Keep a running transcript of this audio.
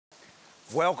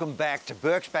Welcome back to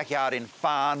Burke's backyard in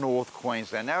far North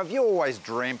Queensland. Now, have you always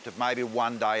dreamt of maybe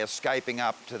one day escaping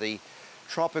up to the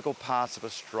tropical parts of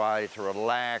Australia to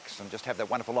relax and just have that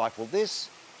wonderful life? Well, this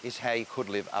is how you could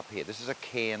live up here. This is a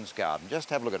Cairns garden. Just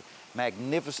have a look at it.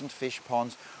 Magnificent fish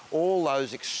ponds, all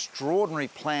those extraordinary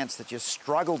plants that you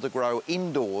struggle to grow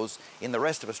indoors in the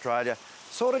rest of Australia,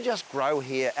 sort of just grow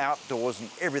here outdoors, and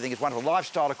everything is wonderful.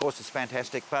 Lifestyle, of course, is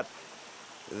fantastic, but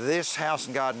this house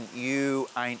and garden, you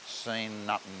ain't seen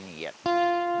nothing yet.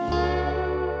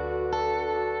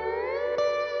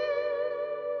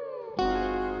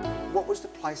 What was the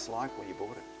place like when you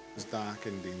bought it? It was dark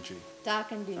and dingy.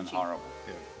 Dark and dingy. And horrible.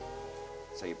 Yeah.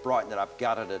 So you brightened it up,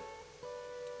 gutted it,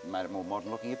 made it more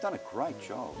modern looking. You've done a great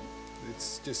job.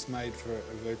 It's just made for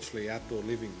a virtually outdoor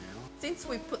living now. Since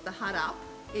we've put the hut up,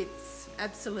 it's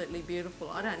absolutely beautiful.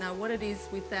 I don't know what it is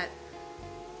with that.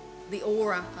 The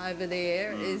aura over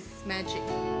there is magic.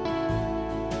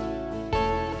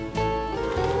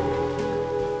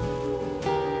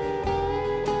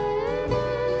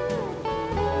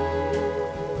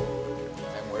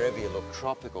 And wherever you look,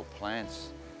 tropical plants,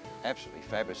 absolutely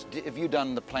fabulous. Have you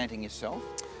done the planting yourself?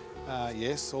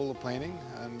 Yes, all the planting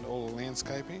and all the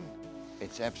landscaping.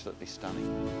 It's absolutely stunning.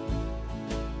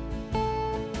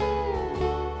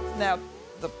 Now,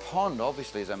 the pond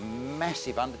obviously is a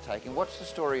massive undertaking. What's the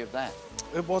story of that?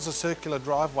 It was a circular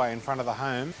driveway in front of the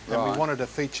home, and Right. we wanted a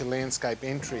feature landscape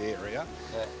entry area.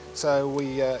 Yeah. So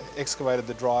we excavated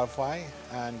the driveway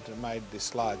and made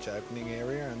this large opening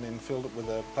area, and then filled it with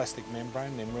a plastic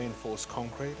membrane, then reinforced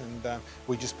concrete, and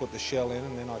we just put the shell in,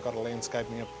 and then I got a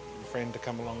landscaping friend to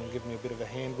come along and give me a bit of a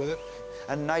hand with it.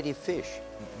 And native fish.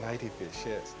 Native fish,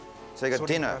 yes. So you got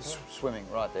Sooty dinner grunter. swimming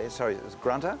right there. Sorry, it was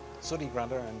grunter? Sooty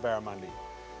grunter and barramundi.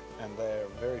 And they're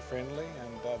very friendly,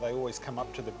 and they always come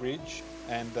up to the bridge,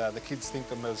 and the kids think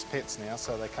them as pets now,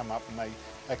 so they come up and they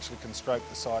actually can stroke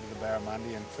the side of the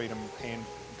barramundi and feed them hand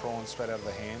prawns straight out of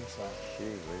the hand. So. Gee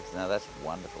whiz. Now that's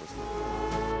wonderful, isn't it?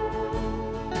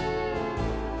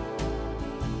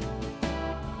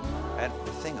 And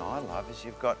the thing I love is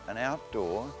you've got an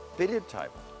outdoor billiard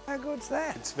table. How good's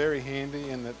that? It's very handy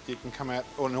in that you can come out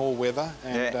in all weather,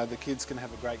 and Yeah. the kids can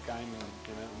have a great game,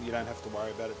 and you don't have to worry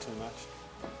about it too much.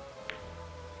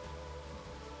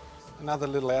 Another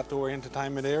little outdoor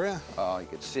entertainment area. Oh, you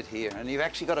could sit here, and you've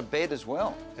actually got a bed as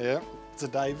well. Yeah, it's a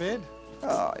day bed.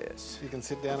 Oh, yes. You can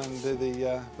sit down and do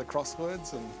the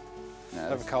crosswords and No,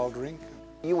 have a cold drink.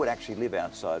 You would actually live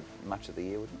outside much of the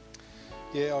year, wouldn't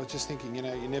you? Yeah, I was just thinking, you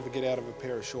know, you never get out of a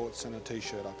pair of shorts and a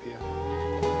t-shirt up here.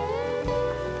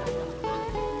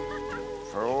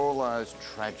 For all those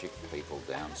tragic people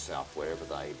down south, wherever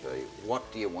they be,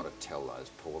 what do you want to tell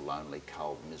those poor, lonely,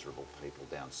 cold, miserable people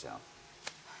down south?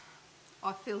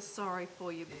 I feel sorry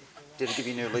for you. Did it give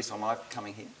you a new lease on life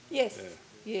coming here? Yes,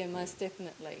 yeah, most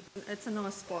definitely. It's a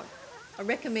nice spot. I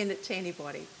recommend it to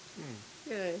anybody.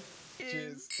 Yeah.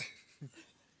 Cheers.